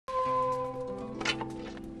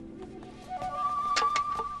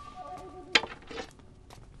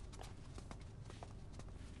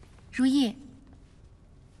如意，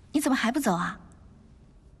你怎么还不走啊？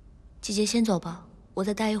姐姐先走吧，我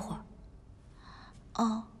再待一会儿。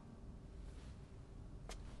哦。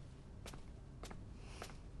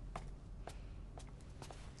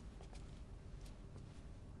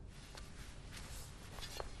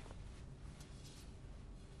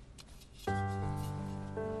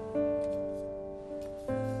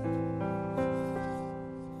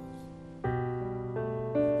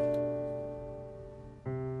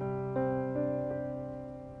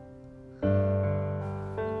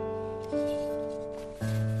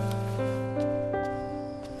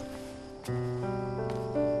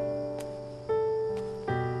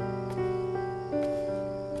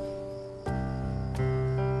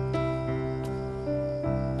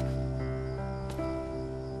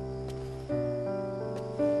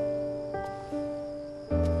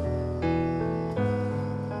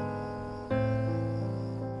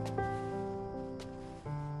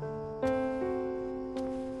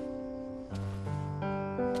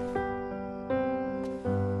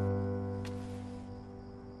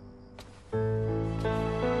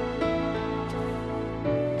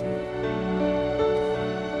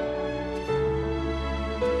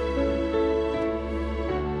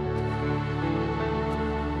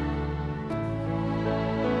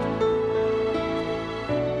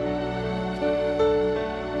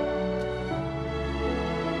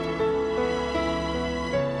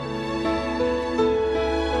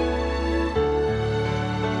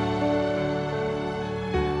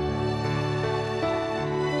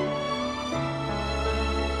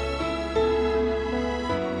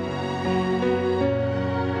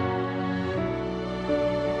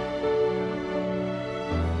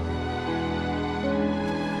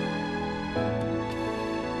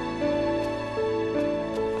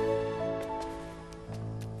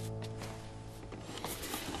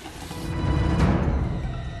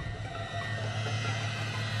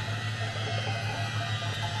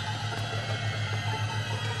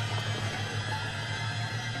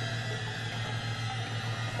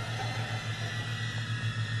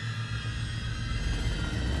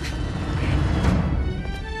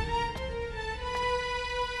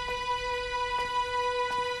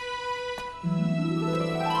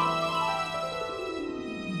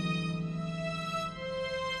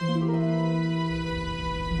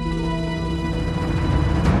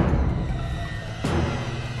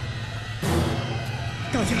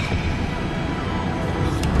 大家，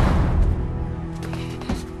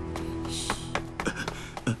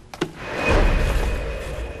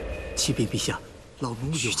启禀陛下，老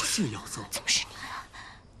奴有事要奏。怎么是你啊？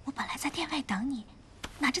我本来在殿外等你，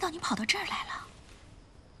哪知道你跑到这儿来了。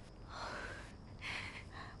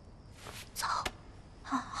走，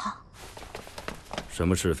好。什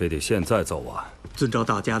么事非得现在奏啊？遵照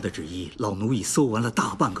大家的旨意，老奴已搜完了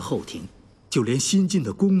大半个后庭。 就连新进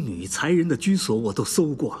的宫女、才人的居所我都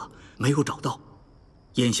搜过了，没有找到。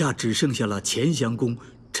眼下只剩下了乾祥宫、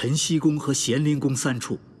晨曦宫和咸宁宫3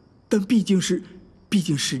处，但毕竟是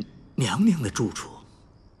娘娘的住处。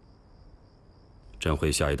朕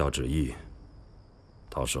会下一道旨意，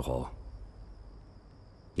到时候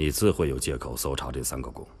你自会有借口搜查这3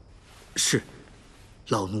个宫。是，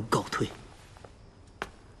老奴告退。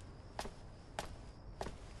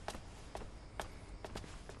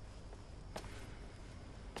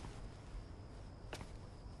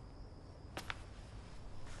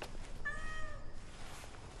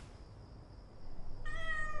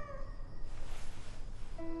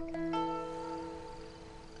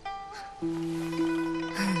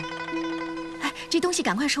 哎，这东西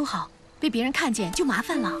赶快收好，被别人看见就麻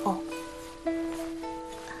烦了哦。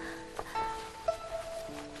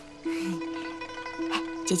哎，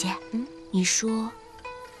姐姐，你说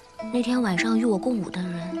那天晚上与我共舞的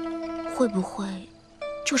人，会不会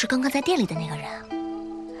就是刚刚在店里的那个人啊？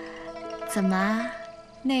怎么，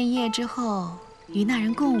那夜之后与那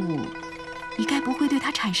人共舞，你该不会对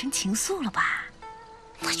他产生情愫了吧？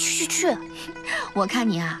 去！我看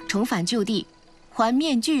你啊，重返旧地，还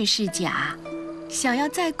面具是假，想要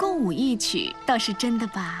再共舞一曲，倒是真的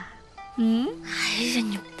吧？嗯？哎呀，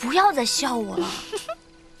你不要再笑我了。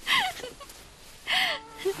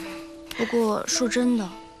不过说真的，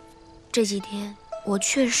这几天我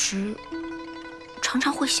确实常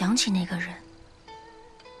常会想起那个人，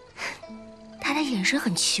他的眼神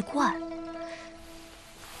很奇怪，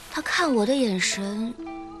他看我的眼神。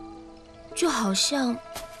 就好像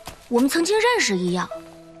我们曾经认识一样，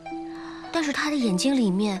但是他的眼睛里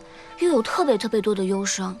面又有特别多的忧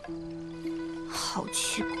伤，好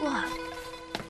奇怪。